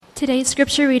Today's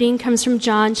scripture reading comes from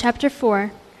John chapter 4,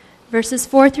 verses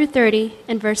 4 through 30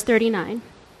 and verse 39.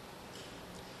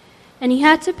 And he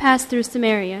had to pass through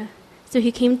Samaria, so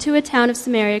he came to a town of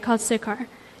Samaria called Sychar,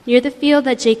 near the field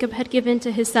that Jacob had given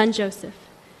to his son Joseph.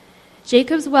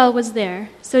 Jacob's well was there,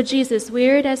 so Jesus,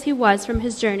 wearied as he was from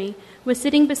his journey, was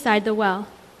sitting beside the well.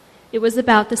 It was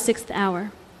about the 6th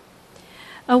hour.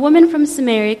 A woman from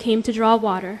Samaria came to draw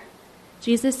water.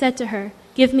 Jesus said to her,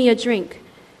 "Give me a drink,"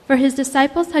 for his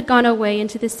disciples had gone away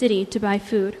into the city to buy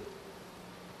food.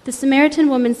 The Samaritan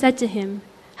woman said to him,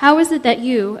 "How is it that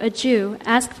you, a Jew,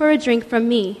 ask for a drink from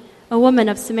me, a woman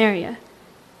of Samaria?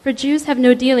 For Jews have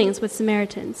no dealings with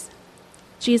Samaritans."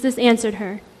 Jesus answered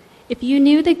her, "If you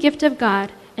knew the gift of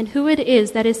God and who it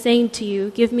is that is saying to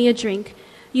you, 'Give me a drink,'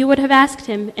 you would have asked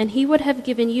him, and he would have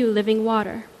given you living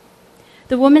water."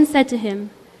 The woman said to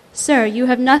him, "Sir, you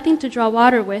have nothing to draw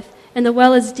water with, and the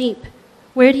well is deep.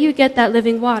 Where do you get that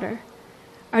living water?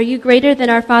 Are you greater than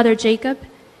our father Jacob?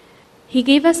 He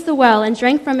gave us the well and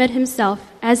drank from it himself,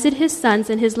 as did his sons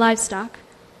and his livestock."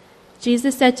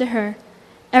 Jesus said to her,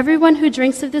 "Everyone who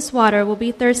drinks of this water will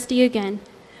be thirsty again,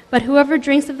 but whoever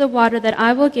drinks of the water that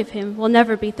I will give him will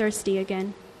never be thirsty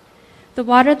again. The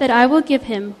water that I will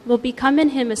give him will become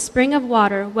in him a spring of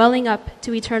water welling up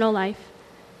to eternal life."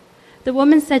 The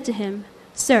woman said to him,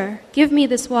 "Sir, give me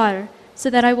this water, so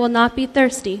that I will not be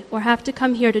thirsty or have to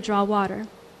come here to draw water."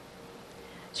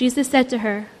 Jesus said to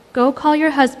her, "Go call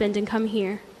your husband and come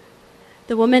here."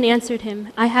 The woman answered him,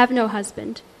 "I have no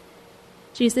husband."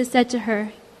 Jesus said to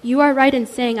her, "You are right in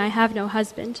saying, 'I have no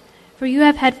husband,' for you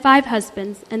have had 5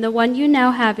 husbands, and the one you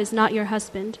now have is not your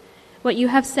husband. What you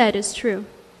have said is true."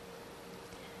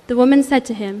 The woman said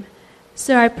to him,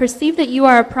 "Sir, I perceive that you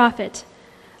are a prophet.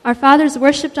 Our fathers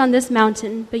worshipped on this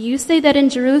mountain, but you say that in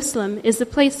Jerusalem is the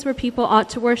place where people ought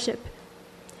to worship."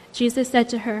 Jesus said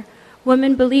to her,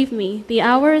 "Woman, believe me, the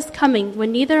hour is coming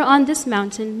when neither on this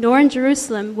mountain nor in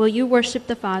Jerusalem will you worship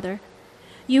the Father.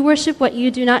 You worship what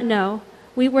you do not know.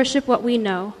 We worship what we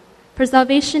know, for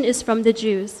salvation is from the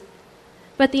Jews.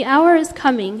 But the hour is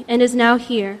coming and is now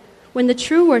here when the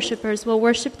true worshipers will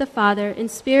worship the Father in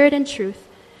spirit and truth,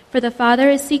 for the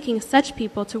Father is seeking such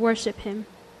people to worship him.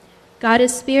 God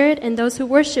is spirit, and those who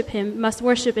worship him must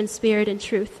worship in spirit and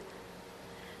truth."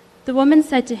 The woman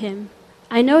said to him,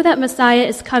 "I know that Messiah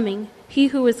is coming, he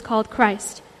who is called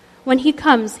Christ. When he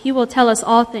comes, he will tell us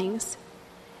all things."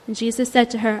 And Jesus said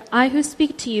to her, "I who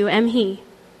speak to you am he."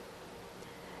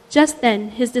 Just then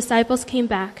his disciples came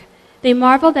back. They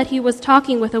marveled that he was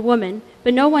talking with a woman,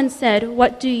 but no one said,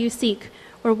 "What do you seek?"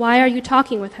 or "Why are you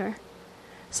talking with her?"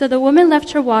 So the woman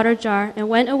left her water jar and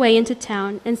went away into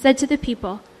town and said to the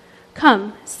people,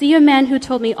 "Come, see a man who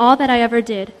told me all that I ever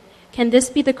did. Can this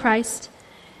be the Christ?"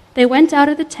 They went out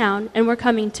of the town and were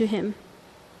coming to him.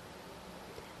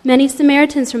 Many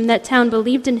Samaritans from that town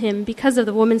believed in him because of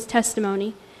the woman's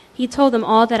testimony. He told them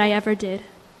all that I ever did.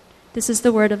 This is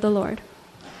the word of the Lord.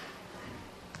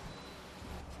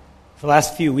 For the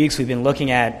last few weeks, we've been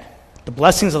looking at the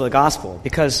blessings of the gospel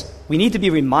because we need to be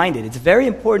reminded. It's very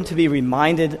important to be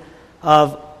reminded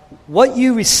of what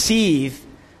you receive,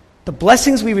 the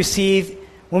blessings we receive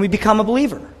when we become a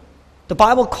believer. The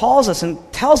Bible calls us and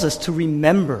tells us to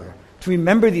remember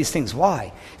these things.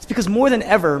 Why? It's because more than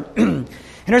ever, in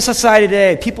our society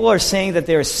today, people are saying that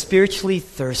they're spiritually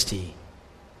thirsty.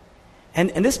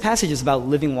 And this passage is about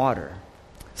living water.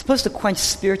 It's supposed to quench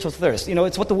spiritual thirst.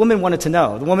 It's what the woman wanted to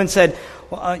know. The woman said,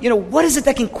 what is it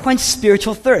that can quench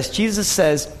spiritual thirst? Jesus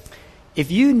says, if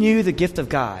you knew the gift of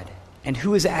God and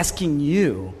who is asking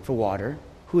you for water,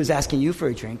 who is asking you for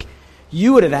a drink,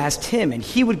 you would have asked him and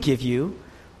he would give you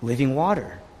living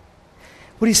water.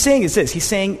 What he's saying is this. He's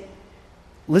saying,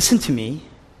 listen to me.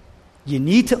 You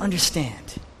need to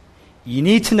understand. You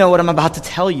need to know what I'm about to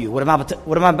tell you, what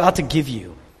I'm about to give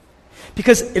you.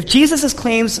 Because if Jesus'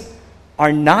 claims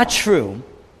are not true,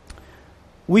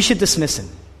 we should dismiss him.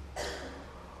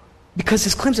 Because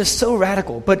his claims are so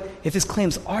radical. But if his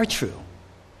claims are true,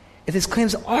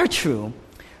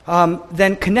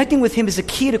 then connecting with him is the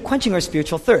key to quenching our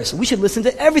spiritual thirst. We should listen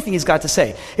to everything he's got to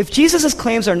say. If Jesus'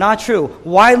 claims are not true,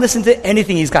 why listen to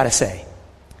anything he's got to say?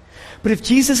 But if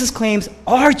Jesus' claims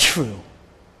are true,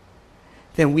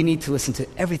 then we need to listen to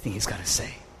everything he's got to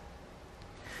say.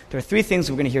 There are 3 things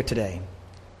we're going to hear today.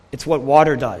 It's what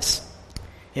water does.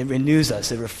 It renews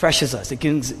us. It refreshes us. It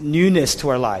gives newness to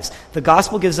our lives. The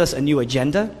gospel gives us a new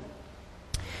agenda.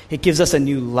 It gives us a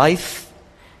new life.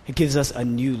 It gives us a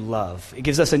new love. It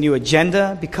gives us a new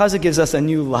agenda because it gives us a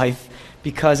new life,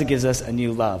 because it gives us a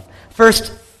new love.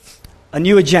 First, a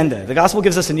new agenda. The gospel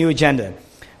gives us a new agenda.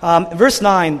 Verse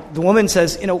 9, the woman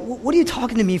says, what are you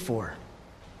talking to me for?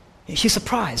 And she's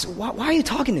surprised. Why are you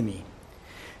talking to me?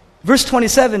 Verse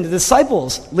 27, the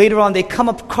disciples, later on, they come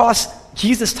across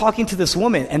Jesus talking to this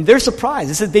woman, and they're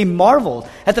surprised. It says they marveled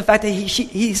at the fact that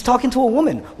he's talking to a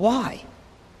woman. Why?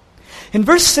 In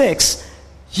verse 6,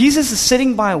 Jesus is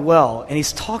sitting by a well, and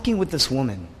he's talking with this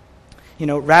woman. You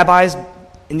know, rabbis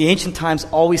in the ancient times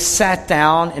always sat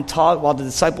down and taught while the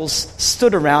disciples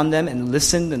stood around them and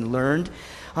listened and learned.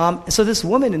 So this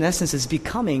woman, in essence, is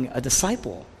becoming a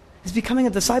disciple. Is becoming a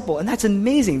disciple, and that's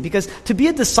amazing, because to be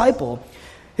a disciple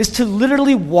is to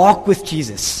literally walk with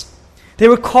Jesus. They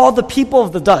were called the people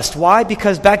of the dust. Why?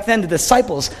 Because back then the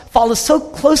disciples followed so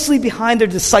closely behind their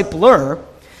discipler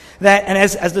that, and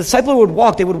as the discipler would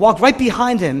walk, they would walk right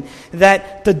behind him,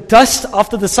 that the dust off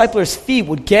the discipler's feet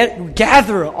would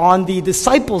gather on the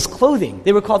disciples' clothing.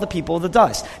 They were called the people of the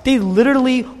dust. They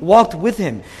literally walked with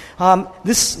him.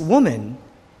 This woman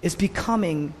is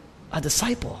becoming a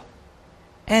disciple.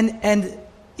 And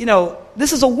you know,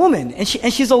 this is a woman, and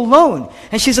she's alone,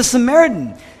 and she's a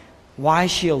Samaritan. Why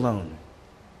is she alone?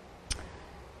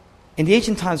 In the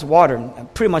ancient times, water,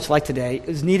 pretty much like today,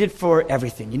 is needed for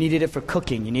everything. You needed it for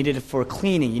cooking, you needed it for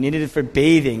cleaning, you needed it for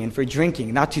bathing and for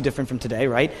drinking. Not too different from today,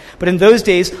 right? But in those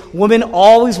days, women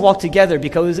always walked together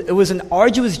because it was an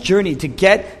arduous journey to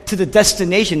get to the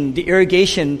destination. The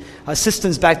irrigation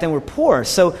systems back then were poor.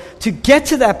 So to get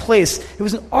to that place, it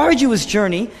was an arduous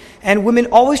journey. And women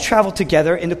always traveled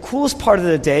together in the coolest part of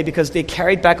the day because they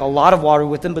carried back a lot of water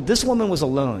with them. But this woman was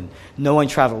alone. No one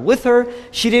traveled with her.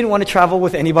 She didn't want to travel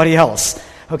with anybody else.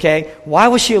 Okay? Why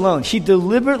was she alone? She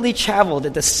deliberately traveled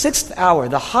at the 6th hour,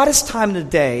 the hottest time of the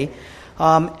day,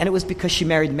 and it was because she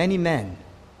married many men.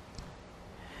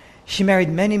 She married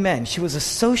many men. She was a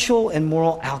social and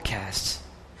moral outcast.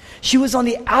 She was on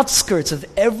the outskirts of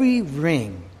every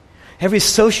ring, every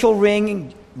social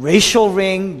ring, racial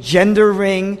ring, gender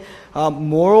ring,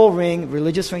 moral ring,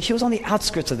 religious ring. She was on the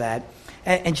outskirts of that.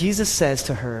 And Jesus says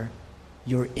to her,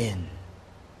 "You're in.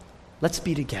 Let's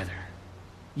be together.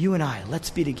 You and I, let's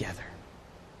be together.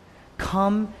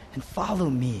 Come and follow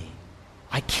me."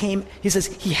 He says,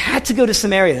 he had to go to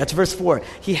Samaria. That's verse 4.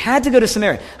 He had to go to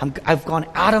Samaria. I've gone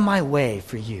out of my way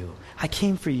for you. I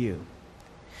came for you.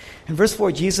 In verse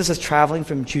 4, Jesus is traveling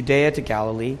from Judea to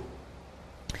Galilee.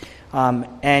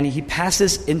 And he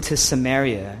passes into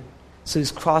Samaria, so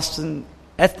he's crossing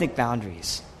ethnic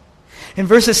boundaries. In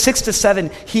verses 6 to 7,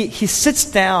 he sits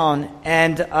down,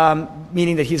 and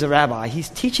meaning that he's a rabbi, he's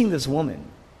teaching this woman.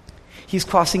 He's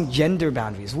crossing gender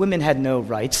boundaries. Women had no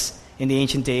rights in the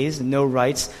ancient days, no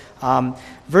rights.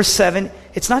 Verse 7,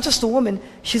 it's not just a woman,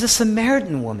 she's a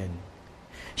Samaritan woman.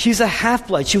 She's a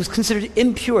half-blood. She was considered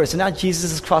impure, so now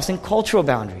Jesus is crossing cultural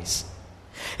boundaries.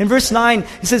 In verse 9,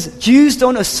 it says, Jews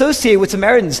don't associate with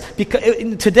Samaritans because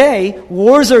today,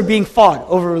 wars are being fought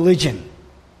over religion.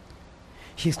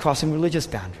 He's crossing religious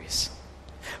boundaries.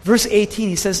 Verse 18,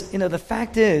 he says, the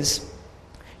fact is,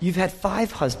 you've had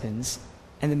 5 husbands,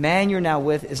 and the man you're now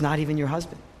with is not even your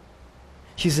husband.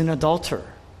 She's an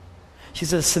adulterer.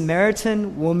 She's a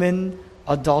Samaritan woman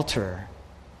adulterer.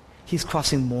 He's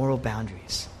crossing moral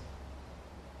boundaries.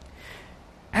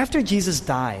 After Jesus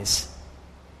dies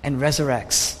and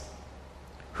resurrects,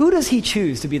 who does he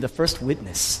choose to be the first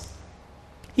witness?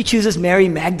 He chooses Mary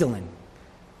Magdalene.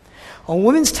 A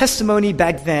woman's testimony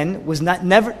back then was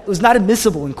not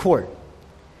admissible in court.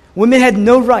 Women had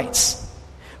no rights.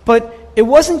 But it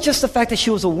wasn't just the fact that she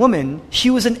was a woman, she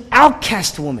was an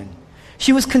outcast woman.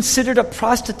 She was considered a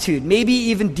prostitute, maybe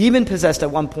even demon-possessed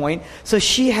at one point, so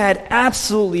she had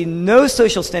absolutely no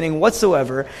social standing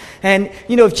whatsoever. And,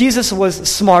 if Jesus was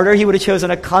smarter, he would have chosen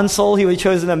a consul, he would have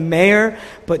chosen a mayor,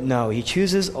 but no, he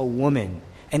chooses a woman,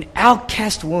 an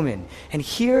outcast woman. And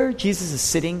here Jesus is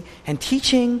sitting and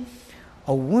teaching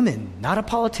a woman, not a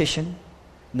politician,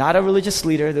 not a religious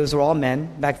leader, those were all men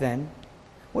back then.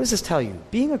 What does this tell you?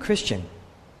 Being a Christian,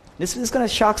 this is going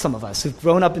to shock some of us who've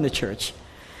grown up in the church.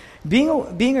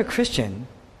 Being a Christian,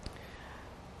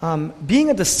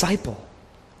 being a disciple,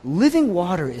 living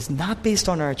water is not based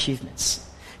on our achievements.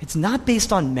 It's not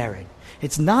based on merit.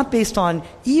 It's not based on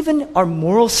even our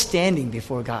moral standing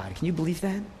before God. Can you believe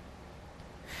that?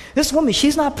 This woman,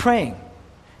 she's not praying.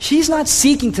 She's not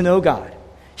seeking to know God.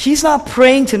 She's not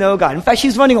praying to know God. In fact,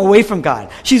 she's running away from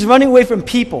God. She's running away from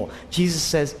people. Jesus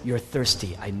says, "You're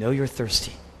thirsty. I know you're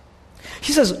thirsty."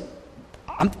 She says,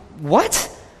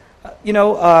 "What?"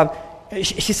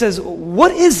 She says,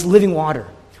 "What is living water?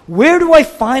 Where do I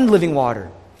find living water?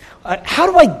 How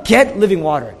do I get living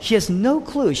water?" She has no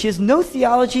clue. She has no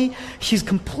theology. She's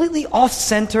completely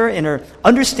off-center in her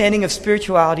understanding of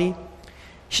spirituality.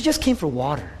 She just came for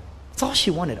water. That's all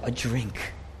she wanted, a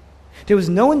drink. There was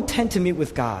no intent to meet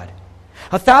with God.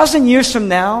 1,000 years from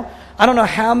now, I don't know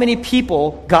how many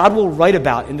people God will write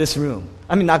about in this room.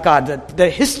 I mean, not God, the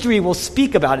history will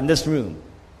speak about in this room.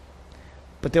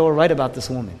 But they will write about this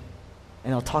woman,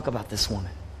 and they'll talk about this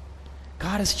woman.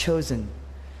 God has chosen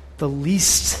the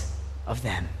least of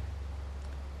them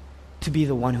to be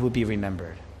the one who would be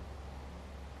remembered.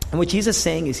 And what Jesus is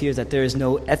saying is here is that there is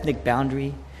no ethnic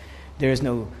boundary, there is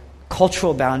no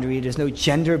cultural boundary, there's no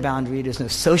gender boundary, there's no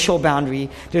social boundary,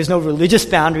 there's no religious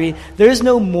boundary, there's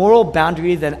no moral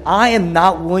boundary that I am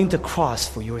not willing to cross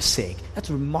for your sake. That's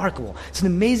remarkable. It's an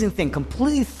amazing thing.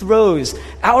 Completely throws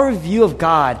our view of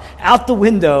God out the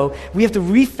window. We have to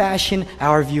refashion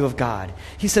our view of God.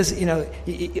 He says,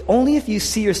 only if you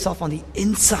see yourself on the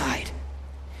inside,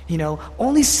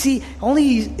 only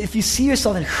if you see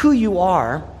yourself in who you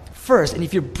are first, and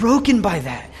if you're broken by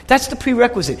that, that's the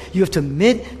prerequisite. You have to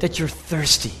admit that you're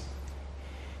thirsty.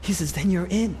 He says, then you're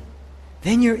in.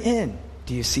 Then you're in.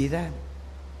 Do you see that?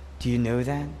 Do you know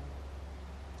that?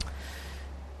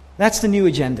 That's the new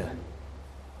agenda.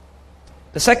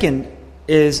 The second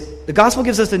is the gospel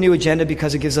gives us the new agenda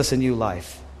because it gives us a new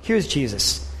life. Here's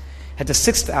Jesus at the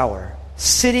 6th hour,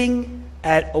 sitting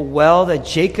at a well that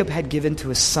Jacob had given to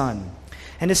his son.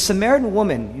 And this Samaritan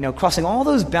woman, crossing all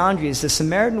those boundaries, this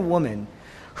Samaritan woman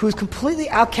who is completely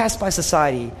outcast by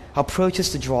society, approaches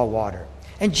to draw water.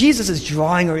 And Jesus is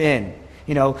drawing her in.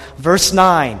 Verse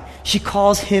 9, she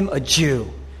calls him a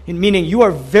Jew, meaning you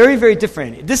are very, very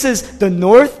different. This is the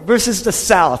North versus the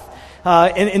South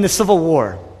in the Civil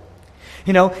War.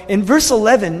 In verse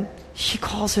 11, she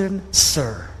calls him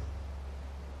Sir.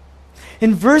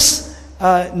 In verse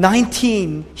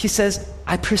 19, she says,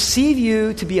 I perceive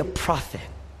you to be a prophet.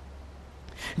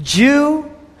 Jew,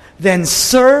 then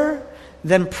Sir,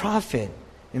 then prophet.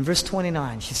 In verse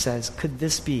 29, she says, could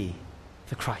this be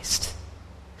the Christ?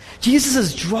 Jesus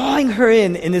is drawing her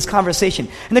in this conversation.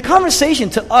 And the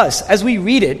conversation to us, as we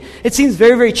read it, it seems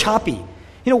very, very choppy.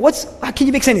 Can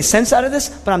you make any sense out of this?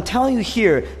 But I'm telling you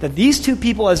here that these two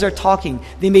people, as they're talking,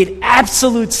 they made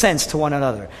absolute sense to one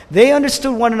another. They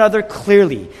understood one another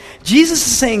clearly. Jesus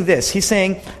is saying this. He's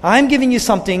saying, I'm giving you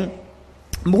something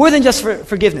more than just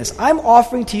forgiveness. I'm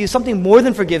offering to you something more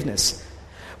than forgiveness.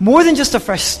 More than just a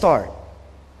fresh start.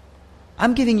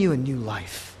 I'm giving you a new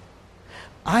life.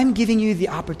 I'm giving you the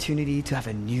opportunity to have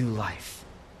a new life.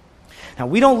 Now,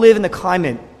 we don't live in the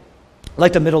climate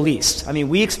like the Middle East. I mean,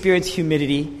 we experience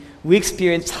humidity, we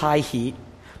experience high heat,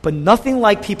 but nothing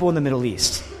like people in the Middle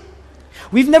East.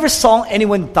 We've never saw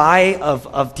anyone die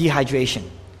of dehydration.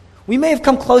 We may have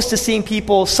come close to seeing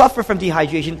people suffer from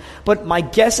dehydration, but my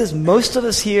guess is most of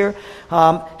us here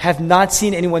have not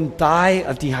seen anyone die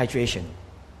of dehydration.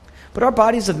 But our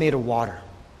bodies are made of water.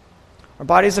 Our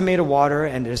bodies are made of water,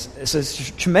 and there's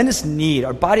a tremendous need.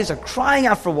 Our bodies are crying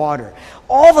out for water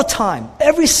all the time.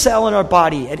 Every cell in our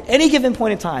body, at any given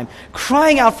point in time,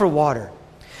 crying out for water.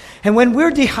 And when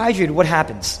we're dehydrated, what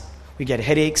happens? We get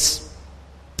headaches,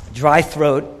 dry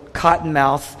throat, cotton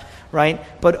mouth, right?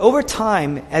 But over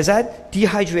time, as that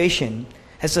dehydration,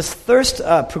 as this thirst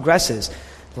progresses,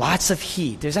 lots of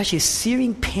heat. There's actually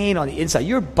searing pain on the inside.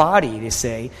 Your body, they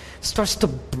say, starts to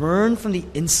burn from the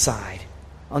inside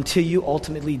until you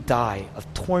ultimately die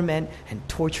of torment and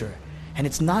torture. And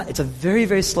it's a very,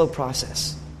 very slow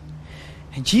process.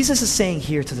 And Jesus is saying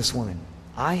here to this woman,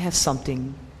 I have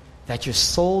something that your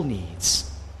soul needs,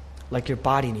 like your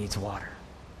body needs water.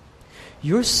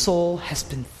 Your soul has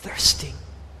been thirsting,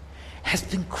 has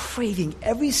been craving.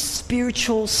 Every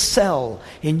spiritual cell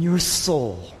in your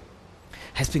soul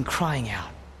has been crying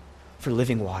out for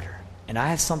living water. And I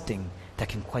have something that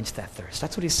can quench that thirst.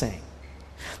 That's what he's saying.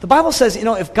 The Bible says,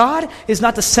 if God is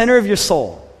not the center of your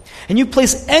soul, and you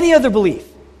place any other belief,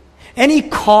 any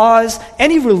cause,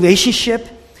 any relationship,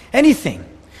 anything,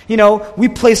 we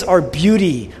place our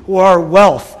beauty or our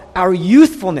wealth, our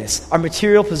youthfulness, our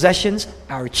material possessions,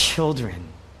 our children,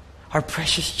 our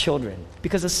precious children,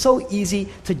 because it's so easy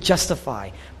to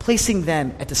justify placing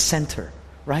them at the center,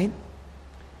 right?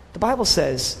 The Bible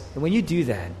says that when you do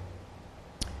that,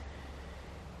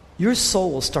 your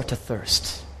soul will start to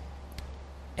thirst.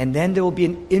 And then there will be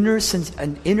an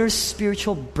inner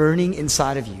spiritual burning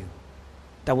inside of you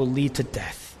that will lead to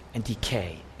death and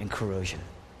decay and corrosion.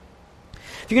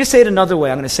 If you're going to say it another way,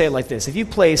 I'm going to say it like this. If you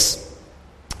place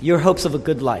your hopes of a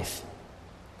good life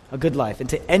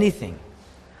into anything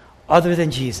other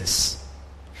than Jesus,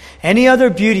 any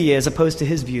other beauty as opposed to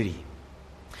his beauty,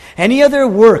 any other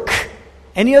work,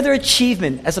 any other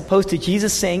achievement as opposed to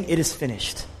Jesus saying it is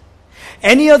finished,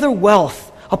 any other wealth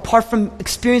apart from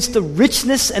experiencing the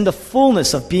richness and the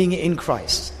fullness of being in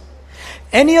Christ,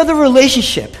 any other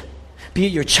relationship, be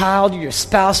it your child, your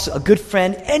spouse, a good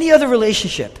friend, any other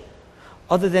relationship,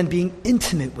 other than being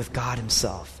intimate with God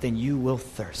himself, then you will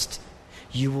thirst.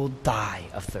 You will die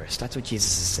of thirst. That's what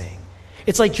Jesus is saying.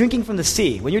 It's like drinking from the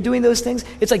sea. When you're doing those things,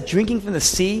 it's like drinking from the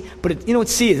sea, but you know what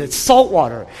sea is? It's salt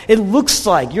water. It looks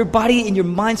like your body and your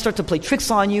mind start to play tricks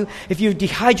on you. If you're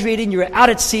dehydrated and you're out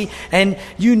at sea and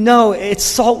you know it's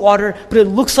salt water, but it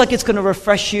looks like it's going to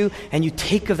refresh you, and you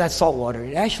take of that salt water.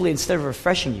 It actually, instead of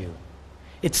refreshing you,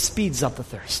 it speeds up the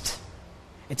thirst.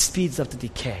 It speeds up the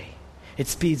decay. It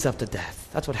speeds up the death.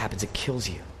 That's what happens. It kills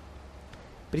you.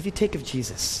 But if you take of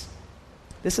Jesus,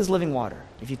 this is living water.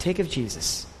 If you take of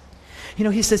Jesus, you know,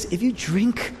 he says, if you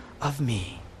drink of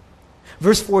me,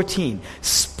 verse 14,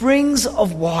 springs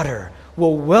of water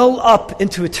will well up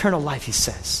into eternal life, he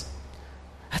says.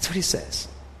 That's what he says.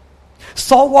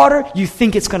 Salt water, you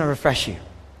think it's going to refresh you.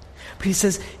 But he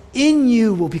says, in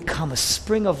you will become a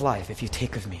spring of life if you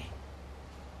take of me.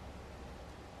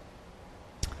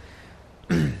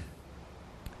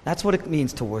 That's what it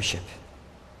means to worship.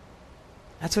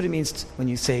 That's what it means when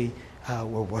you say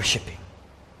we're worshiping.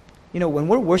 You know, when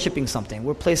we're worshiping something,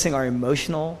 we're placing our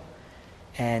emotional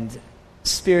and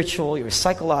spiritual, your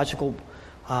psychological,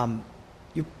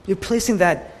 you're placing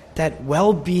that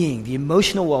well-being, the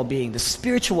emotional well-being, the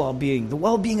spiritual well-being, the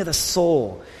well-being of the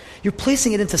soul, you're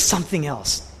placing it into something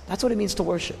else. That's what it means to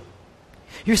worship.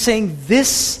 You're saying,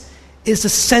 this is the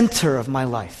center of my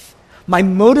life, my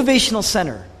motivational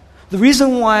center, the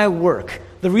reason why I work,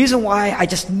 the reason why I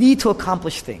just need to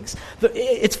accomplish things.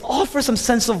 It's all for some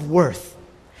sense of worth.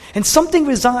 And something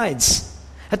resides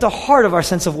at the heart of our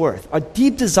sense of worth, our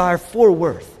deep desire for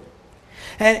worth.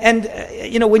 And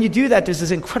you know, when you do that, there's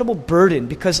this incredible burden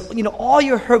because, you know, all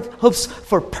your hopes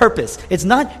for purpose, it's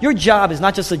not, your job is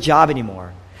not just a job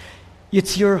anymore.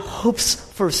 It's your hopes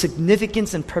for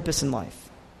significance and purpose in life.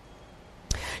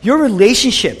 Your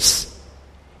relationships,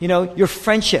 you know, your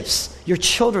friendships, your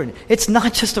children, it's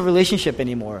not just a relationship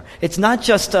anymore. It's not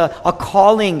just a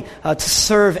calling to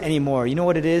serve anymore. You know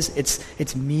what it is?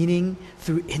 It's meaning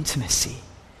through intimacy.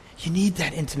 You need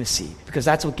that intimacy because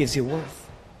that's what gives you worth.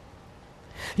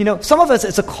 You know, some of us,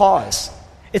 it's a cause.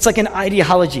 It's like an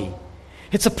ideology.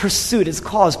 It's a pursuit. It's a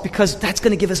cause because that's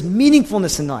going to give us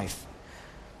meaningfulness in life.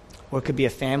 Or it could be a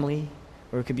family,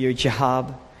 or it could be your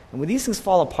job. And when these things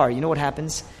fall apart, you know what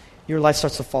happens? Your life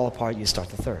starts to fall apart, you start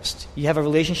to thirst. You have a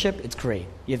relationship, it's great.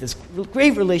 You have this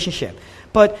great relationship.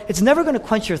 But it's never going to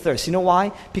quench your thirst. You know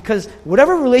why? Because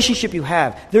whatever relationship you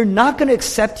have, they're not going to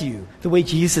accept you the way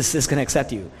Jesus is going to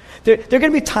accept you. There are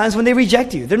going to be times when they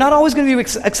reject you. They're not always going to be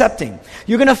accepting.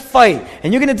 You're going to fight,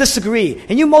 and you're going to disagree.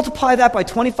 And you multiply that by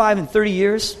 25 and 30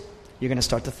 years, you're going to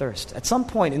start to thirst. At some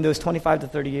point in those 25 to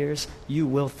 30 years, you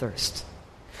will thirst.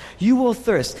 You will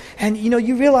thirst. And, you know,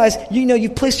 you realize, you know, you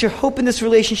placed your hope in this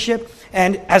relationship,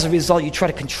 and as a result, you try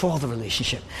to control the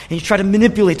relationship. And you try to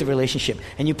manipulate the relationship.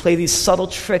 And you play these subtle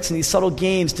tricks and these subtle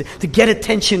games to get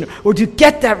attention or to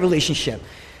get that relationship.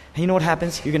 And you know what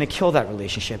happens? You're going to kill that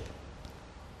relationship.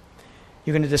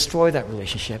 You're going to destroy that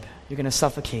relationship. You're going to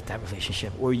suffocate that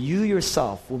relationship. Or you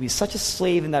yourself will be such a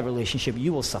slave in that relationship,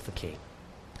 you will suffocate.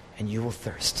 And you will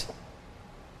thirst.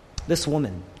 This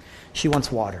woman, she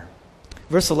wants water.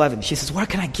 Verse 11, she says, where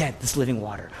can I get this living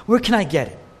water? Where can I get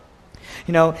it?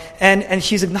 You know, and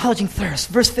she's acknowledging thirst.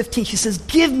 Verse 15, she says,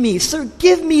 give me, sir,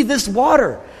 give me this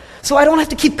water so I don't have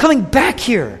to keep coming back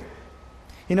here.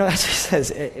 You know, that's what he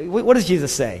says. What does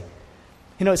Jesus say?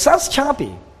 You know, it sounds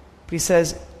choppy, but he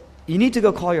says, you need to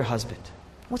go call your husband.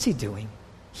 What's he doing?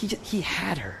 He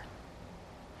had her.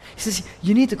 He says,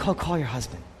 you need to call your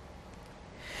husband.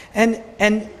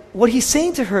 And what he's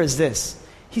saying to her is this.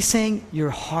 He's saying, your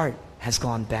heart has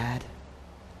gone bad.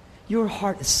 Your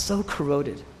heart is so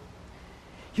corroded.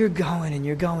 You're going and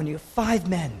you're going. You have 5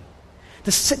 men.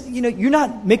 You know, you're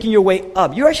not making your way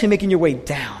up. You're actually making your way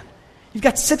down. You've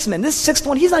got 6 men. This 6th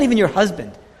one, he's not even your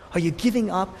husband. Are you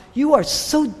giving up? You are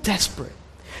so desperate.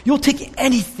 You'll take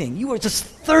anything. You are just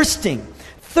thirsting.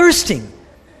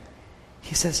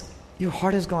 He says, your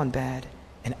heart has gone bad,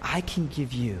 and I can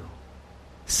give you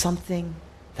something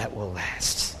that will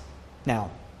last.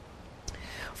 Now,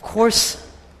 of course,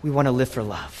 we want to live for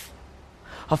love.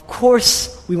 Of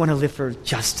course, we want to live for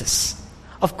justice.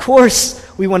 Of course,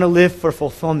 we want to live for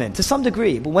fulfillment to some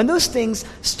degree. But when those things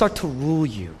start to rule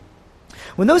you,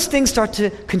 when those things start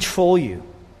to control you,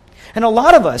 and a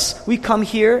lot of us, we come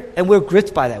here and we're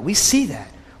gripped by that. We see that.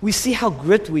 We see how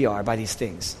gripped we are by these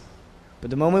things. But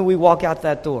the moment we walk out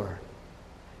that door,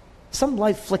 some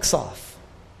light flicks off,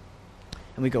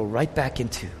 and we go right back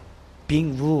into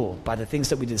being ruled by the things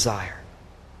that we desire.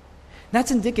 That's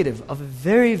indicative of a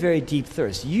very, very deep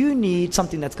thirst. You need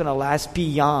something that's going to last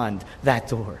beyond that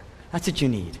door. That's what you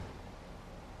need.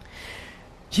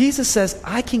 Jesus says,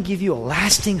 I can give you a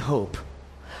lasting hope.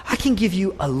 I can give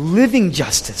you a living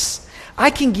justice. I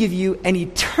can give you an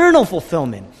eternal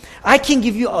fulfillment. I can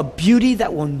give you a beauty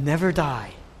that will never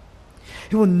die.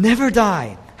 It will never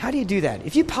die. How do you do that?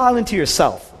 If you pile into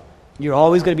yourself, you're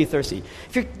always going to be thirsty.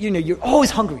 If you're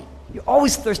always hungry. You're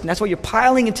always thirsty. That's why you're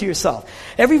piling into yourself.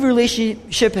 Every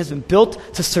relationship has been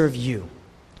built to serve you.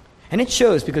 And it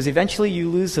shows because eventually you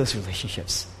lose those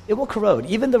relationships. It will corrode.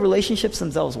 Even the relationships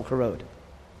themselves will corrode.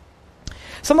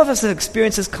 Some of us have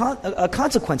experienced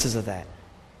consequences of that.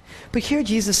 But here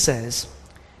Jesus says,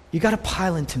 you got to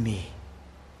pile into me.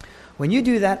 When you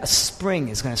do that, a spring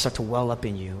is going to start to well up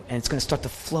in you, and it's going to start to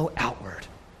flow outward.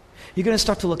 You're going to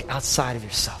start to look outside of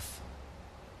yourself.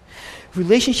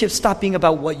 Relationships stop being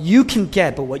about what you can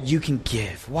get, but what you can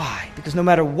give. Why? Because no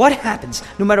matter what happens,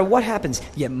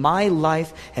 yet my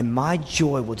life and my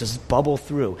joy will just bubble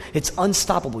through. It's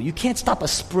unstoppable. You can't stop a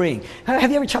spring. Have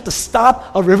you ever tried to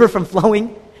stop a river from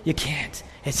flowing? You can't.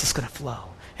 It's just going to flow.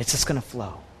 It's just going to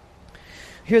flow.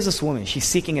 Here's this woman. She's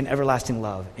seeking an everlasting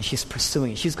love, and she's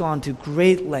pursuing it. She's gone to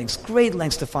great lengths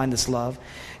to find this love.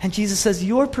 And Jesus says,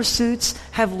 your pursuits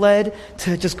have led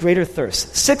to just greater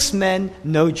thirst. 6 men,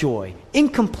 no joy.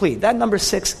 Incomplete. That number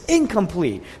 6,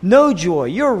 incomplete. No joy.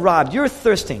 You're robbed. You're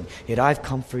thirsting. Yet I've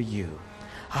come for you.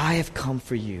 I have come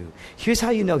for you. Here's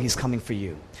how you know he's coming for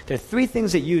you. There are 3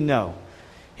 things that you know.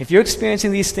 If you're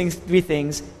experiencing these 3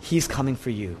 things, he's coming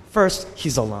for you. First,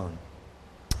 he's alone.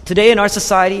 Today in our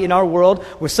society, in our world,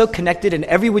 we're so connected in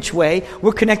every which way.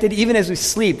 We're connected even as we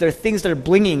sleep. There are things that are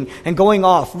blinging and going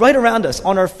off right around us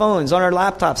on our phones, on our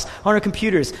laptops, on our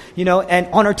computers, and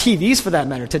on our TVs for that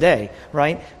matter today,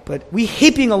 right? But we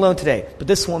hate being alone today. But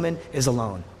this woman is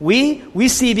alone. We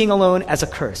see being alone as a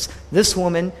curse. This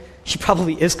woman, she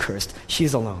probably is cursed.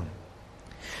 She's alone.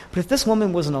 But if this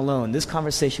woman wasn't alone, this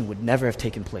conversation would never have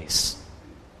taken place.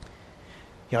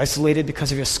 You're isolated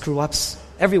because of your screw-ups.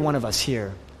 Every one of us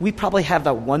here, we probably have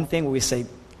that one thing where we say,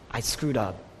 I screwed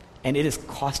up, and it has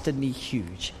costed me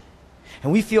huge.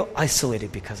 And we feel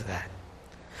isolated because of that.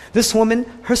 This woman,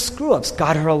 her screw-ups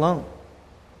got her alone.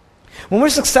 When we're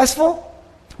successful,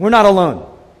 we're not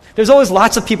alone. There's always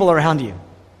lots of people around you.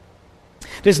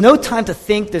 There's no time to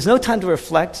think. There's no time to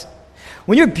reflect.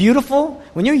 When you're beautiful,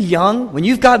 when you're young, when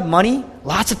you've got money,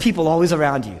 lots of people always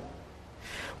around you.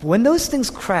 But when those things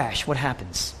crash, what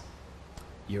happens?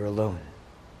 You're alone.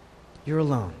 You're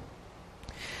alone.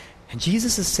 And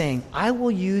Jesus is saying, I will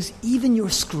use even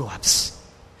your screw-ups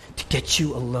to get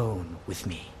you alone with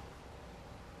me.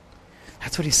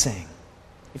 That's what he's saying.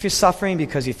 If you're suffering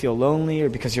because you feel lonely or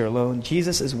because you're alone,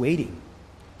 Jesus is waiting.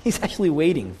 He's actually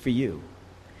waiting for you.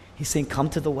 He's saying, come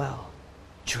to the well,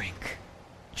 drink.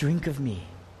 Drink of me,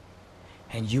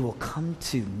 and you will come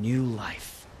to new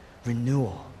life,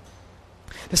 renewal.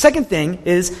 The second thing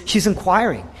is she's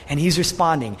inquiring, and he's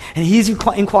responding. And he's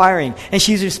inquiring, and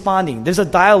she's responding. There's a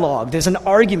dialogue. There's an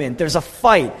argument. There's a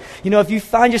fight. If you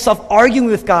find yourself arguing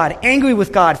with God, angry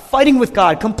with God, fighting with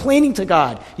God, complaining to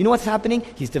God, you know what's happening?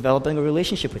 He's developing a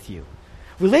relationship with you.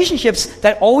 Relationships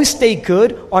that always stay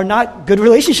good are not good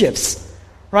relationships,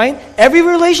 right? Every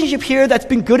relationship here that's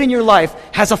been good in your life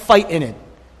has a fight in it.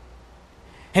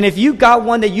 And if you got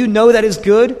one that you know that is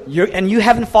good, and you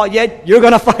haven't fought yet, you're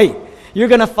going to fight. You're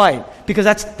going to fight because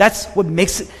that's what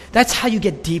makes it, that's how you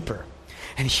get deeper.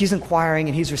 And she's inquiring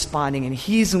and he's responding, and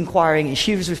he's inquiring and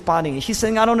she's responding, and she's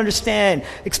saying, I don't understand.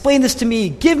 Explain this to me.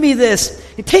 Give me this.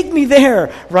 Take me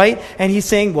there, right? And he's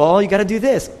saying, well, you got to do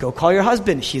this. Go call your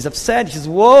husband. She's upset. She's,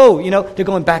 whoa, they're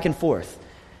going back and forth.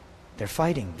 They're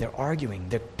fighting. They're arguing.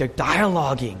 They're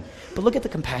dialoguing. But look at the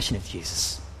compassion of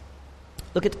Jesus.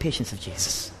 Look at the patience of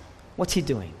Jesus. What's he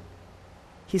doing?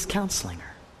 He's counseling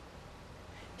her.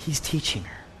 He's teaching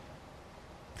her.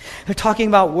 They're talking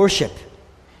about worship.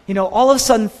 All of a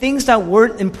sudden, things that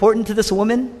weren't important to this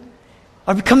woman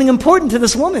are becoming important to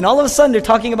this woman. All of a sudden, they're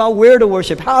talking about where to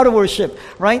worship, how to worship,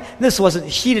 right?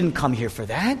 She didn't come here for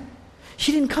that.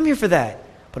 She didn't come here for that.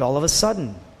 But all of a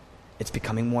sudden, it's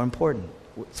becoming more important.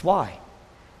 It's why.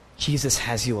 Jesus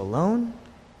has you alone,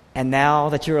 and now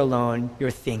that you're alone, you're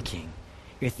thinking.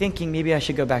 You're thinking, maybe I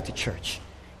should go back to church.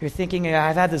 You're thinking,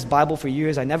 I've had this Bible for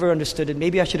years. I never understood it.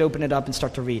 Maybe I should open it up and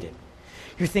start to read it.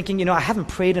 You're thinking, I haven't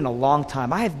prayed in a long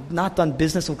time. I have not done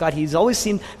business with God. He's always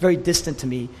seemed very distant to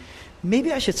me.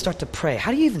 Maybe I should start to pray.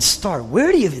 How do you even start?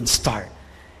 Where do you even start?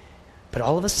 But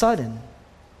all of a sudden,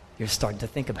 you're starting to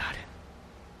think about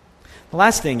it. The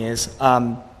last thing is,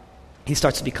 he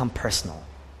starts to become personal.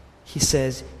 He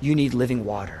says, you need living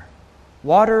water.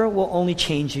 Water will only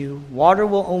change you. Water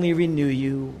will only renew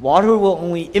you. Water will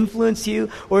only influence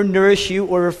you or nourish you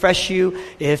or refresh you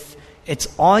if it's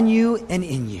on you and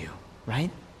in you, right?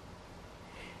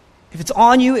 If it's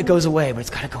on you, it goes away, but it's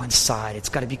got to go inside. It's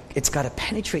got to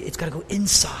penetrate. It's got to go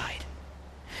inside.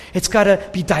 It's got to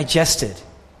be digested.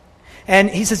 And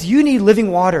he says, you need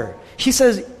living water. She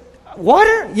says,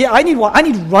 water? Yeah, I need water. I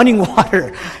need running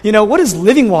water. What is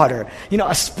living water?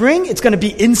 A spring, it's going to be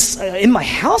in my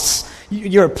house?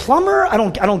 You're a plumber? I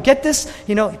don't get this.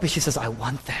 But she says, I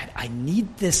want that. I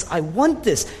need this. I want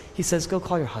this. He says, go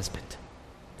call your husband.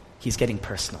 He's getting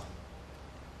personal.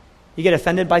 You get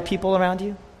offended by people around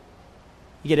you?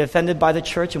 You get offended by the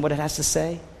church and what it has to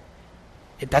say?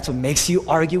 If that's what makes you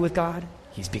argue with God,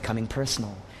 he's becoming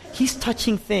personal. He's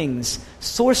touching things,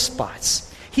 sore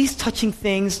spots. He's touching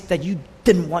things that you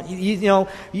didn't want.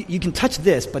 You can touch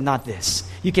this, but not this.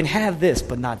 You can have this,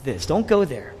 but not this. Don't go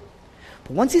there.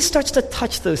 But once he starts to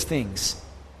touch those things,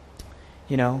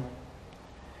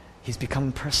 he's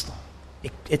becoming personal.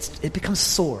 It becomes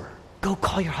sore. Go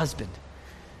call your husband.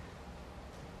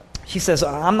 She says,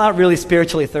 I'm not really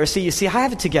spiritually thirsty. You see, I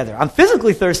have it together. I'm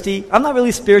physically thirsty. I'm not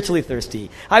really spiritually thirsty.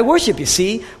 I worship, you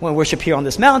see. When I worship here on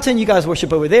this mountain, you guys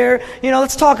worship over there.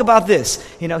 Let's talk about this.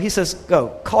 He says, go,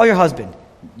 call your husband.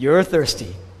 You're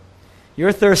thirsty.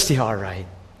 You're thirsty, all right.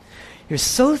 You're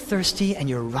so thirsty and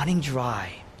you're running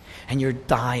dry. And you're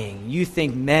dying. You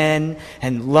think men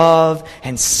and love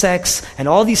and sex and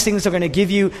all these things are going to give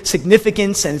you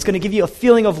significance, and it's going to give you a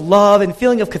feeling of love and a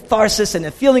feeling of catharsis and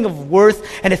a feeling of worth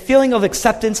and a feeling of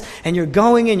acceptance, and you're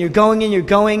going and you're going and you're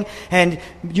going, and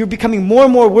you're becoming more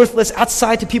and more worthless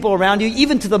outside to people around you,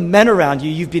 even to the men around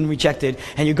you. You've been rejected,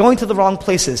 and you're going to the wrong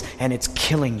places, and it's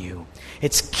killing you.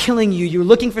 It's killing you. You're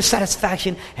looking for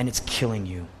satisfaction, and it's killing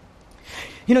you.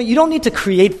 You don't need to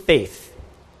create faith.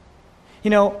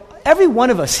 Every one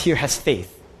of us here has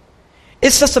faith.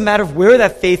 It's just a matter of where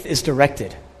that faith is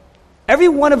directed. Every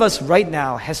one of us right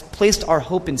now has placed our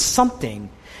hope in something,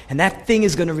 and that thing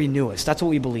is going to renew us. That's what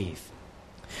we believe.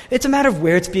 It's a matter of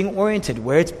where it's being oriented,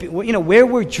 where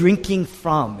we're drinking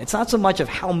from. It's not so much of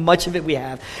how much of it we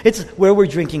have. It's where we're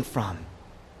drinking from.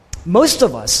 Most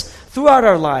of us, throughout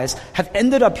our lives, have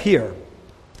ended up here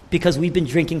because we've been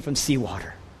drinking from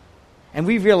seawater. And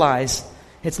we realize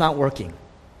it's not working.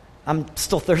 I'm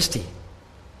still thirsty.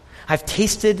 I've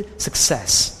tasted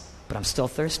success, but I'm still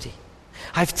thirsty.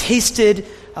 I've tasted,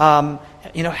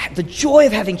 the joy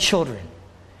of having children,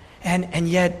 and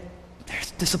yet they're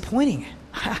disappointing.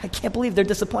 I can't believe they're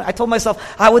disappointing. I told myself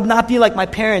I would not be like my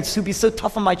parents who'd be so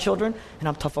tough on my children, and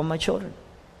I'm tough on my children.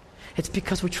 It's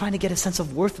because we're trying to get a sense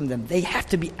of worth from them. They have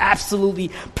to be absolutely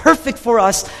perfect for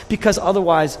us because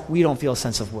otherwise we don't feel a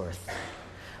sense of worth.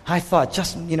 I thought,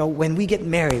 when we get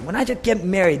married, when I just get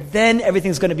married, then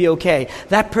everything's going to be okay.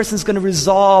 That person's going to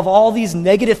resolve all these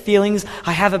negative feelings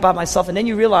I have about myself, and then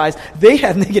you realize they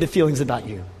have negative feelings about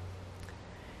you.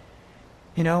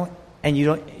 And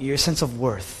your sense of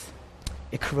worth,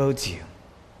 it corrodes you.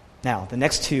 Now, the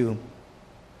next two,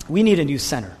 we need a new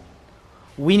center.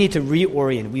 We need to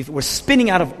reorient. We're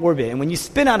spinning out of orbit, and when you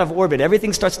spin out of orbit,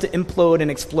 everything starts to implode and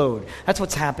explode. That's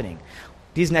what's happening.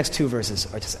 These next two verses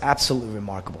are just absolutely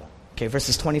remarkable. Okay,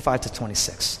 verses 25 to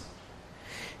 26.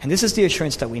 And this is the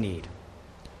assurance that we need.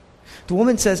 The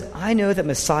woman says, I know that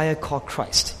Messiah called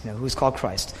Christ, who's called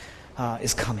Christ,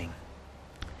 is coming.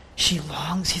 She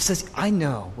longs. He says, I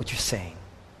know what you're saying.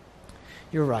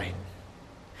 You're right.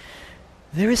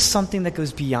 There is something that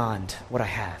goes beyond what I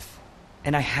have.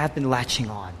 And I have been latching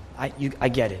on. I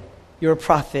get it. You're a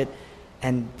prophet,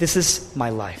 and this is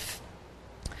my life.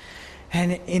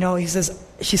 And,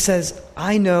 she says,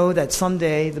 I know that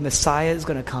someday the Messiah is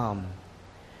going to come,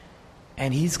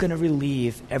 and he's going to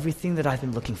relieve everything that I've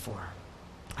been looking for.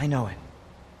 I know it.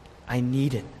 I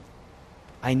need it.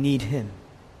 I need him.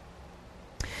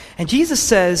 And Jesus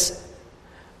says,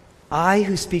 I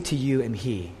who speak to you am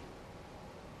he.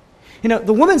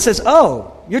 The woman says,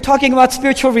 oh, you're talking about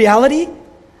spiritual reality?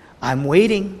 I'm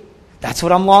waiting. That's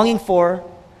what I'm longing for.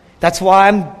 That's why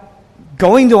I'm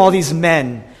going to all these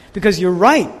men. Because you're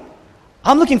right.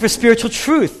 I'm looking for spiritual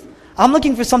truth. I'm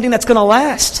looking for something that's going to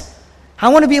last. I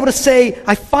want to be able to say,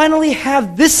 I finally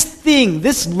have this thing,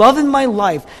 this love in my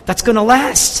life that's going to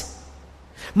last.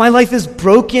 My life is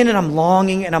broken and I'm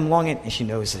longing. And she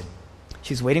knows it.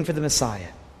 She's waiting for the Messiah.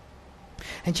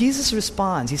 And Jesus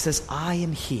responds. He says, I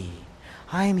am he.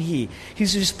 I am he.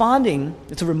 He's responding.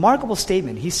 It's a remarkable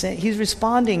statement. He's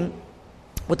responding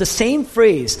with the same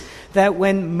phrase that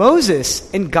when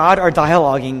Moses and God are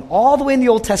dialoguing all the way in the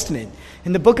Old Testament,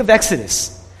 in the book of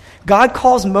Exodus, God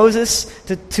calls Moses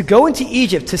to go into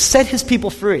Egypt to set his people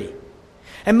free.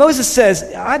 And Moses says,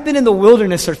 I've been in the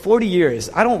wilderness for 40 years.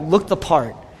 I don't look the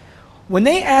part. When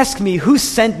they ask me who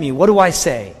sent me, what do I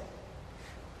say?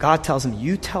 God tells him,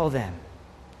 you tell them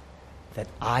that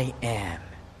I am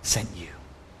sent you.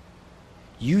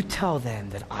 you tell them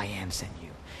that I am sent you.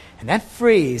 And that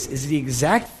phrase is the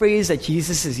exact phrase that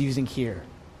Jesus is using here.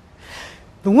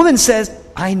 The woman says,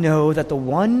 I know that the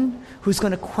one who's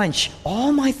going to quench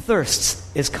all my thirsts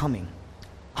is coming.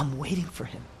 I'm waiting for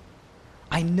him.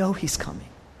 I know he's coming.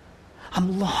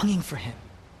 I'm longing for him.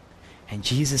 And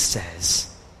Jesus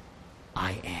says,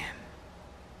 I am.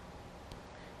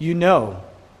 You know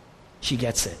she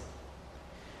gets it.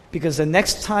 Because the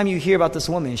next time you hear about this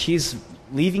woman, she's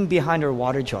leaving behind her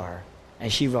water jar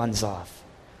and she runs off.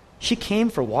 She came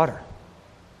for water.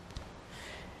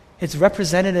 It's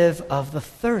representative of the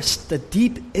thirst, the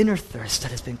deep inner thirst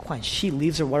that has been quenched. She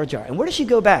leaves her water jar. And where does she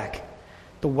go back?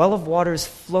 The well of water is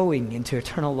flowing into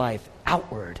eternal life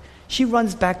outward. She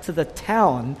runs back to the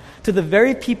town, to the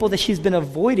very people that she's been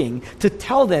avoiding, to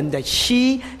tell them that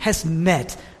she has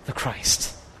met the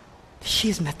Christ. She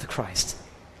has met the Christ.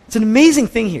 It's an amazing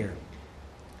thing here.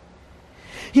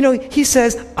 You know, he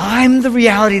says, I'm the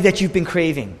reality that you've been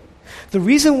craving. The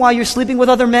reason why you're sleeping with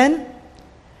other men,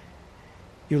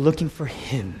 you're looking for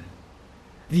him.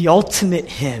 The ultimate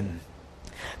him.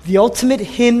 The ultimate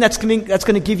him that's going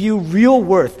to give you real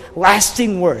worth,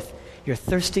 lasting worth. You're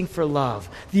thirsting for love.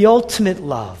 The ultimate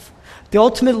love. The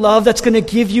ultimate love that's going to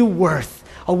give you worth.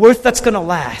 A worth that's going to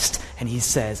last. And he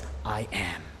says, I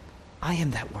am. I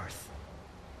am that worth.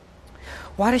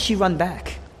 Why does she run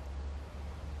back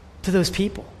to those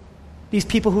people? These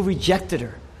people who rejected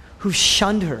her, who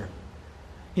shunned her,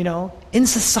 in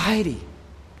society.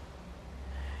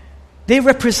 They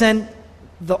represent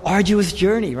the arduous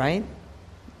journey, right?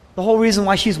 The whole reason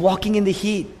why she's walking in the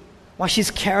heat, why she's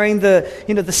carrying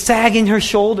the sag in her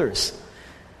shoulders.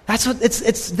 That's what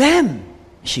it's them.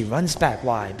 She runs back.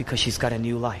 Why? Because she's got a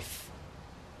new life.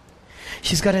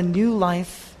 She's got a new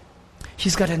life.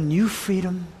 She's got a new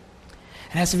freedom.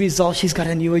 And as a result, she's got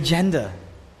a new agenda.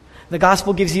 The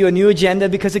gospel gives you a new agenda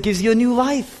because it gives you a new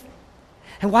life.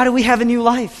 And why do we have a new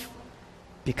life?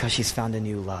 Because she's found a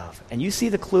new love. And you see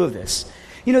the clue of this.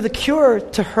 The cure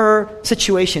to her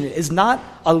situation is not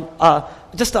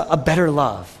just a better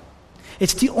love.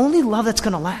 It's the only love that's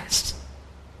going to last.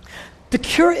 The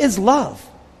cure is love.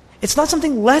 It's not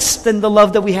something less than the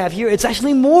love that we have here. It's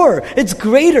actually more. It's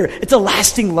greater. It's a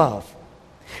lasting love.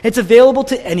 It's available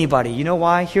to anybody. You know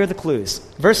why? Here are the clues.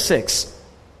 Verse 6.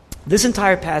 This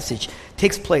entire passage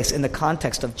takes place in the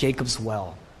context of Jacob's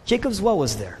well. Jacob's well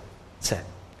was there, it said.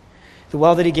 The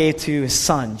well that he gave to his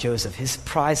son, Joseph, his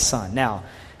prized son. Now,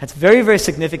 that's very, very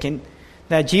significant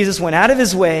that Jesus went out of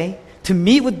his way to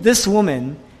meet with this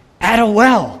woman at a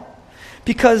well.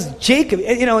 Because Jacob,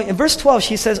 in verse 12,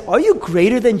 she says, are you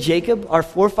greater than Jacob, our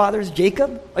forefathers,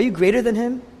 Jacob? Are you greater than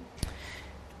him?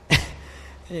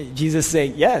 Jesus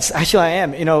said, yes, actually I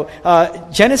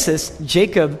am. Genesis,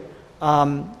 Jacob,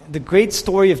 the great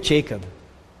story of Jacob.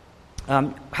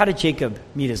 How did Jacob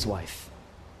meet his wife?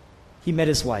 He met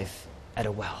his wife at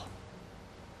a well.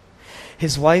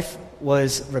 His wife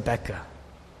was Rachel.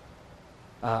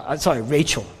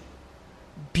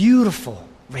 Beautiful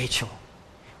Rachel.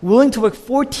 Willing to work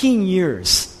 14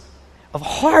 years of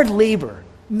hard labor,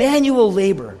 manual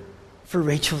labor, for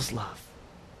Rachel's love.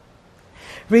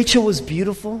 Rachel was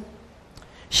beautiful.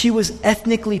 She was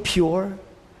ethnically pure.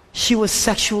 She was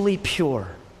sexually pure.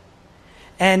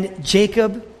 And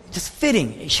Jacob, just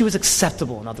fitting, she was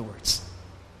acceptable, in other words.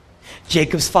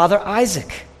 Jacob's father,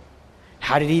 Isaac.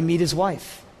 How did he meet his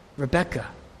wife? Rebekah.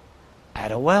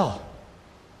 At a well.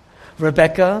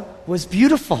 Rebekah was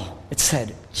beautiful, it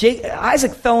said.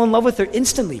 Isaac fell in love with her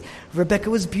instantly. Rebekah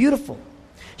was beautiful.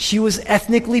 She was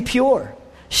ethnically pure.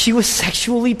 She was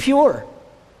sexually pure.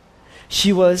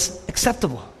 She was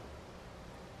acceptable.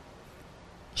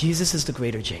 Jesus is the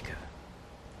greater Jacob.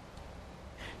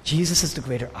 Jesus is the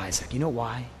greater Isaac. You know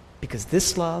why? Because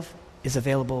this love is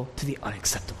available to the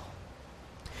unacceptable.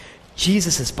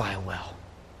 Jesus is by a well.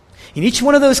 In each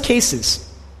one of those cases,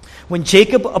 when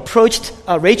Jacob approached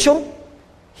Rachel,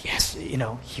 yes, he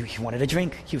wanted a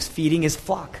drink. He was feeding his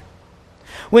flock.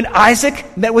 When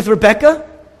Isaac met with Rebekah,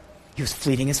 he was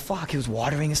feeding his flock. He was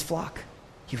watering his flock.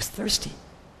 He was thirsty.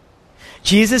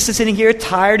 Jesus is sitting here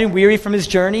tired and weary from his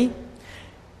journey,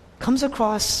 comes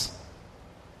across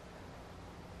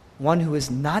one who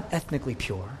is not ethnically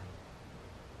pure,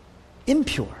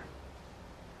 impure,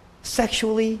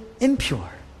 sexually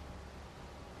impure,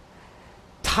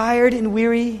 tired and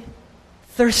weary,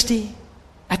 thirsty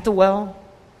at the well,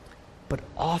 but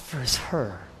offers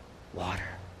her water.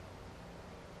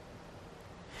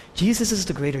 Jesus is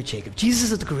the greater Jacob.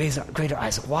 Jesus is the greater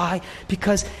Isaac. Why?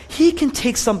 Because he can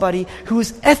take somebody who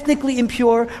is ethnically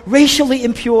impure, racially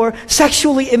impure,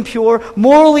 sexually impure,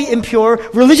 morally impure,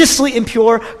 religiously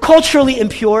impure, culturally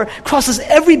impure, crosses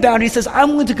every boundary, says, I'm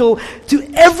willing to go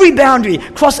to every boundary,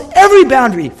 cross every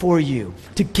boundary for you,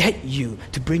 to get you,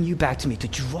 to bring you back to me, to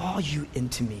draw you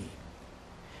into me,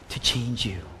 to change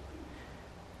you.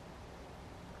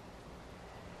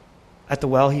 At the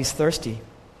well, he's thirsty.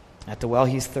 At the well,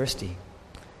 he's thirsty.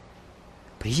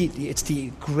 But it's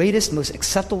the greatest, most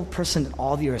acceptable person in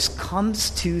all the earth comes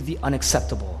to the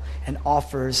unacceptable and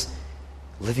offers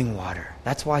living water.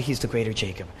 That's why he's the greater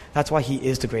Jacob. That's why he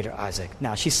is the greater Isaac.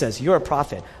 Now, she says, you're a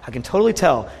prophet. I can totally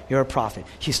tell you're a prophet.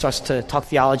 She starts to talk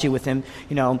theology with him.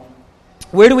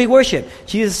 Where do we worship?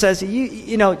 Jesus says,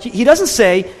 he doesn't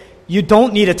say, you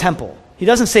don't need a temple. He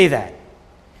doesn't say that.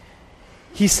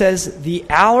 He says, the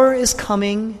hour is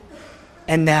coming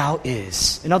and now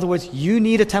is. In other words, you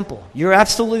need a temple. You're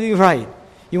absolutely right.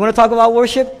 You want to talk about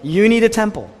worship? You need a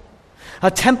temple.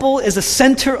 A temple is a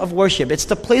center of worship. It's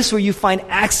the place where you find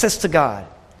access to God.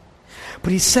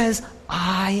 But he says,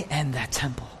 I am that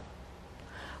temple.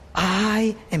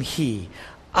 I am he.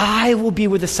 I will be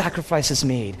where the sacrifice is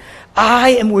made.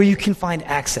 I am where you can find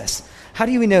access. How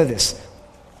do we know this?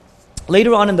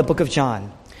 Later on in the book of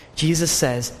John, Jesus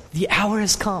says, the hour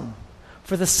has come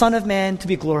for the Son of Man to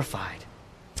be glorified.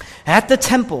 At the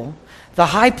temple, the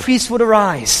high priest would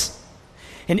arise.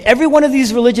 In every one of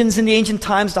these religions in the ancient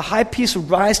times, the high priest would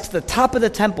rise to the top of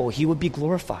the temple. He would be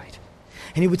glorified.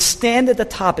 And he would stand at the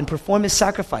top and perform his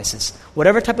sacrifices,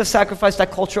 whatever type of sacrifice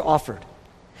that culture offered.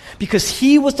 Because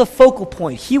he was the focal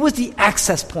point. He was the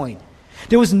access point.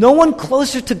 There was no one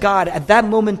closer to God at that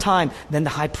moment in time than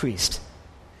the high priest.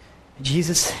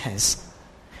 Jesus says,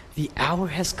 the hour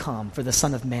has come for the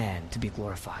Son of Man to be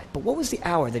glorified. But what was the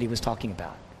hour that he was talking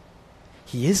about?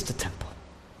 He is the temple.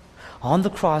 On the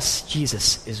cross,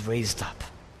 Jesus is raised up.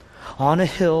 On a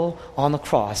hill, on the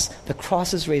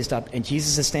cross is raised up, and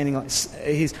Jesus is standing on,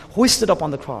 he's hoisted up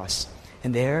on the cross.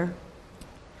 And there,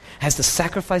 as the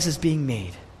sacrifice is being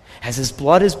made, as his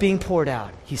blood is being poured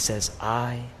out, he says,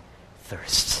 I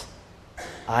thirst.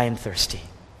 I am thirsty.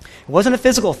 It wasn't a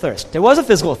physical thirst. There was a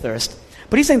physical thirst.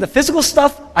 But he's saying the physical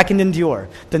stuff I can endure.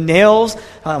 The nails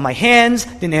on my hands,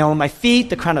 the nail on my feet,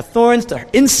 the crown of thorns, the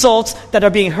insults that are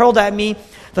being hurled at me.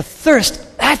 The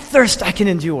thirst, that thirst I can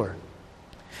endure.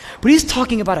 But he's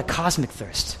talking about a cosmic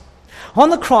thirst. On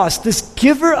the cross, this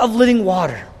giver of living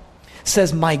water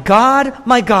says, my God,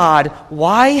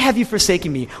 why have you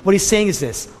forsaken me? What he's saying is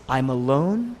this, I'm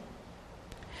alone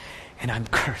and I'm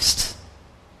cursed.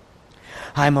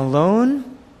 I'm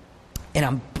alone and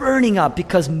I'm burning up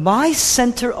because my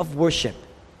center of worship,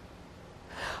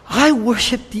 I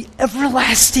worship the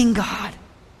everlasting God.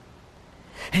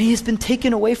 And he has been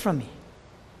taken away from me.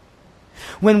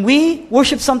 When we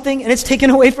worship something and it's taken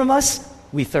away from us,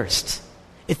 we thirst.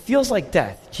 It feels like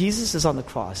death. Jesus is on the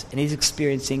cross and he's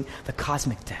experiencing the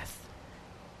cosmic death.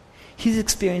 He's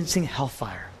experiencing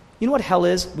hellfire. You know what hell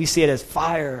is? We see it as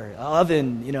fire,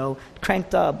 oven,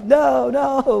 cranked up. No,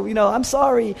 I'm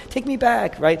sorry. Take me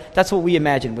back, right? That's what we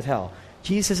imagine with hell.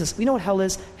 Jesus says, you know what hell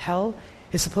is? Hell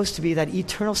is supposed to be that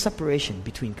eternal separation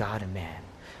between God and man.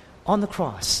 On the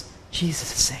cross,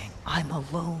 Jesus is saying, I'm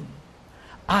alone.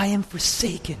 I am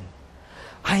forsaken.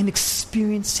 I am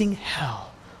experiencing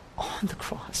hell on the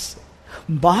cross.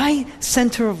 My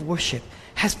center of worship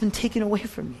has been taken away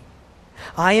from me.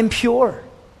 I am pure.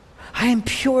 I am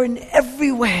pure in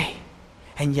every way.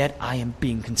 And yet I am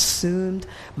being consumed.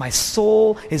 My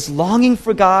soul is longing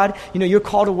for God. Your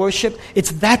call to worship,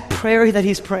 it's that prayer that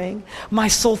he's praying. My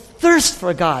soul thirsts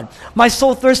for God. My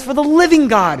soul thirsts for the living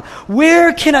God.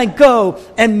 Where can I go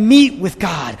and meet with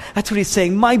God? That's what he's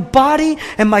saying. My body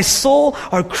and my soul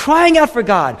are crying out for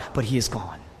God, but he is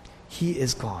gone. He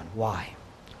is gone. Why?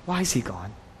 Why is he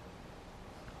gone?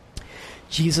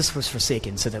 Jesus was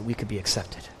forsaken so that we could be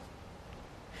accepted.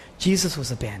 Jesus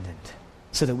was abandoned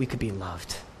so that we could be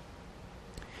loved.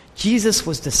 Jesus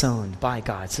was disowned by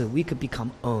God so that we could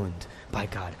become owned by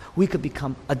God. We could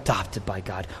become adopted by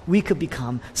God. We could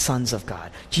become sons of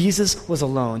God. Jesus was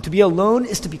alone. To be alone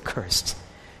is to be cursed.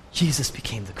 Jesus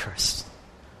became the curse.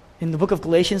 In the book of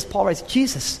Galatians, Paul writes,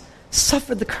 Jesus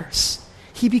suffered the curse.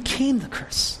 He became the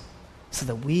curse so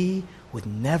that we would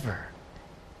never,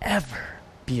 ever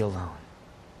be alone.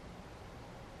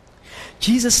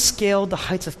 Jesus scaled the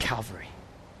heights of Calvary,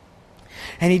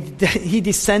 and he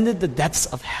descended the depths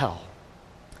of hell.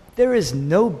 There is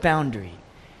no boundary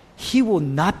he will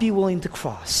not be willing to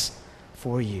cross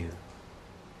for you.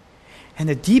 And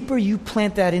the deeper you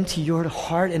plant that into your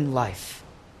heart and life,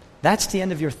 that's the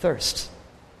end of your thirst.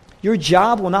 Your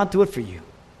job will not do it for you.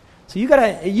 So you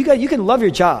can love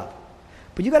your job,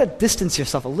 but you got to distance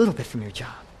yourself a little bit from your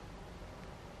job.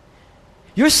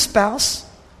 Your spouse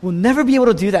will never be able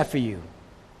to do that for you.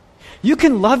 You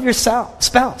can love your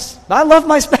spouse. I love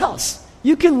my spouse.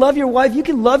 You can love your wife. You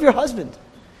can love your husband.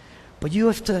 But you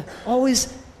have to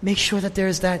always make sure that there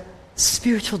is that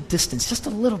spiritual distance, just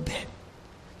a little bit,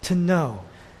 to know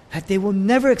that they will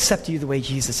never accept you the way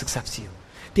Jesus accepts you.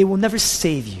 They will never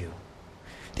save you.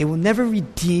 They will never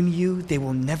redeem you. They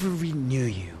will never renew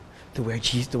you the way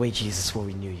Jesus will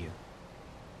renew you.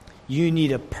 You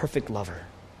need a perfect lover.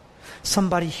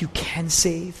 Somebody who can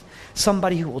save,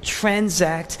 somebody who will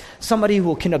transact, somebody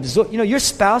who can absorb. Your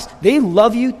spouse, they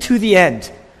love you to the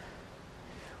end.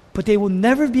 But they will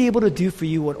never be able to do for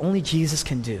you what only Jesus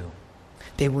can do.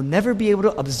 They will never be able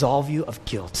to absolve you of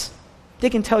guilt. They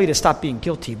can tell you to stop being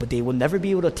guilty, but they will never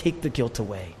be able to take the guilt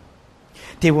away.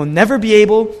 They will never be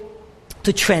able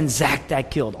to transact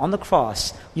that guilt. On the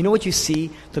cross, you know what you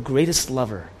see? The greatest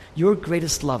lover, your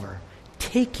greatest lover,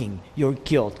 taking your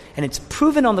guilt. And it's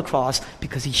proven on the cross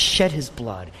because he shed his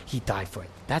blood. He died for it.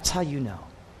 That's how you know.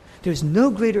 There's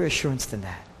no greater assurance than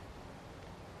that.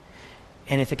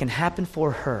 And if it can happen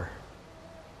for her,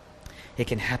 it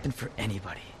can happen for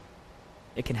anybody.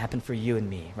 It can happen for you and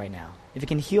me right now. If it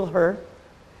can heal her,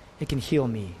 it can heal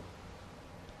me.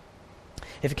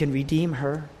 If it can redeem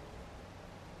her,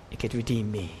 it could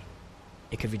redeem me.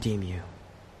 It could redeem you.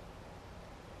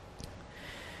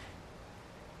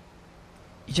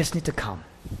 You just need to come.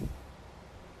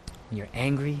 When you're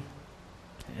angry,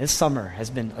 this summer has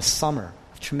been a summer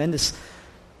of tremendous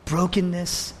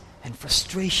brokenness and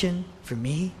frustration for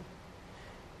me.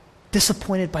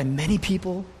 Disappointed by many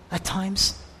people at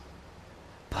times.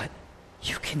 But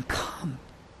you can come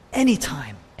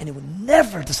anytime and it will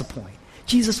never disappoint.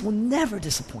 Jesus will never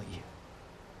disappoint you.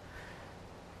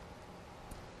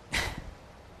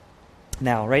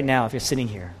 Now, right now, if you're sitting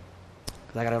here,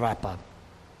 because I got to wrap up.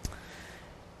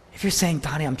 If you're saying,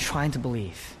 Donnie, I'm trying to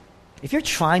believe. If you're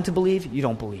trying to believe, you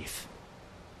don't believe.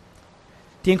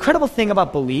 The incredible thing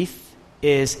about belief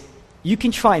is you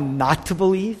can try not to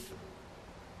believe,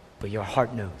 but your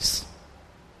heart knows.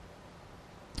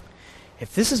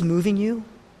 If this is moving you,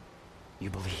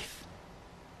 you believe.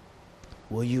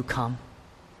 Will you come?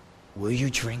 Will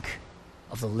you drink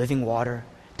of the living water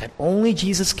that only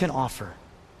Jesus can offer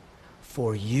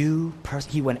for you?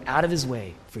 He went out of his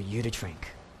way for you to drink.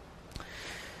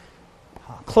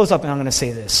 I'll close up and I'm going to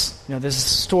say this. There's a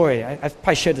story, I've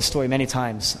probably shared this story many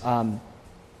times,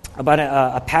 about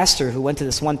a pastor who went to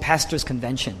this one pastor's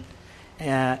convention.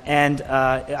 And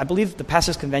I believe the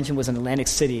pastor's convention was in Atlantic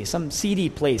City, some seedy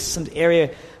place, some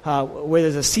area where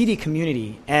there's a seedy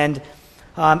community. And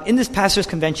in this pastor's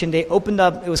convention, they opened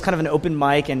up, it was kind of an open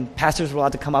mic, and pastors were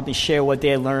allowed to come up and share what they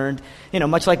had learned,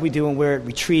 much like we do when we're at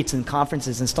retreats and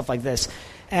conferences and stuff like this.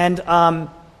 And,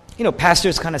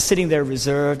 pastors kind of sitting there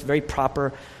reserved, very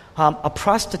proper. A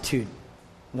prostitute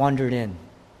wandered in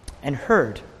and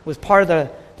was part of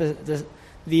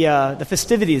the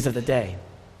festivities of the day.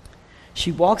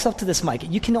 She walks up to this mic,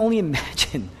 and you can only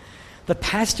imagine the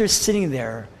pastors sitting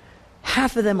there.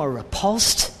 Half of them are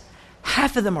repulsed,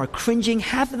 half of them are cringing,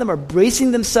 half of them are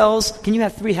bracing themselves. Can you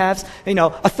have three halves?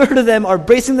 A third of them are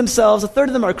bracing themselves, a third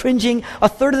of them are cringing, a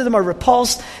third of them are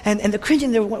repulsed, and they're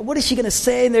cringing. What is she going to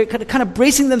say? And they're kind of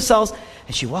bracing themselves.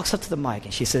 And she walks up to the mic,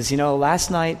 and she says,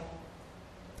 last night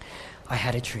I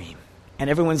had a dream. And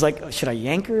everyone's like, should I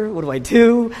yank her? What do I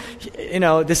do?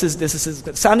 This is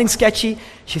sounding sketchy.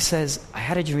 She says, I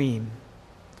had a dream.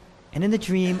 And in the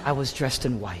dream, I was dressed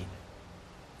in white.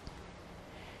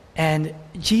 And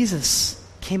Jesus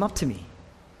came up to me.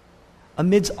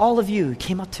 Amidst all of you, he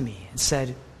came up to me and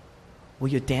said, will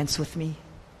you dance with me?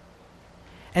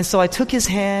 And so I took his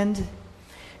hand,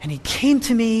 and he came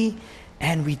to me,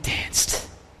 and we danced.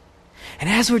 And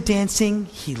as we're dancing,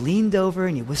 he leaned over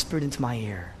and he whispered into my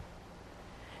ear.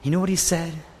 You know what he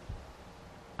said?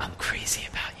 I'm crazy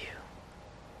about you.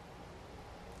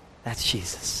 That's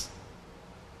Jesus.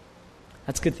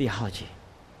 That's good theology.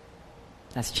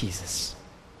 That's Jesus.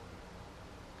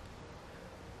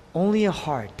 Only a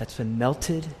heart that's been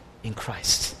melted in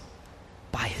Christ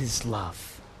by his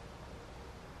love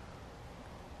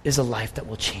is a life that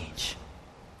will change.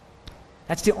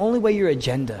 That's the only way your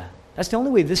agenda, that's the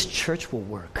only way this church will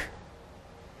work.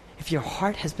 If your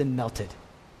heart has been melted,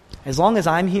 as long as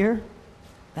I'm here,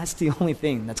 that's the only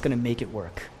thing that's going to make it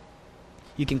work.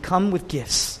 You can come with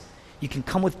gifts. You can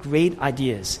come with great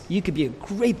ideas. You could be a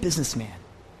great businessman.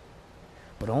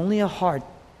 But only a heart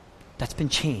that's been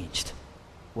changed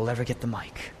will ever get the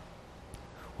mic,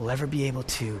 will ever be able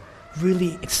to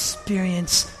really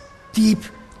experience deep,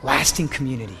 lasting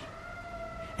community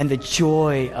and the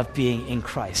joy of being in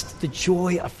Christ, the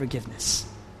joy of forgiveness.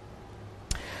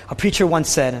 A preacher once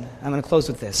said, and I'm going to close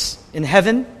with this, in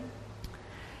heaven,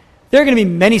 there are going to be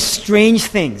many strange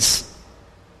things.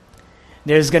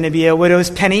 There's going to be a widow's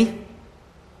penny.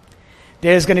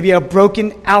 There's going to be a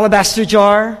broken alabaster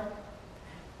jar.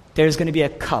 There's going to be a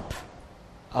cup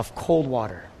of cold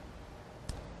water.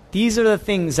 These are the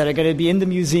things that are going to be in the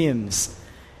museums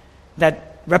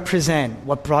that represent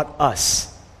what brought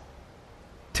us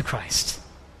to Christ.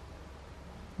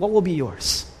 What will be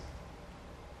yours?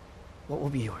 What will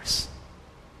be yours?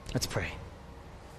 Let's pray.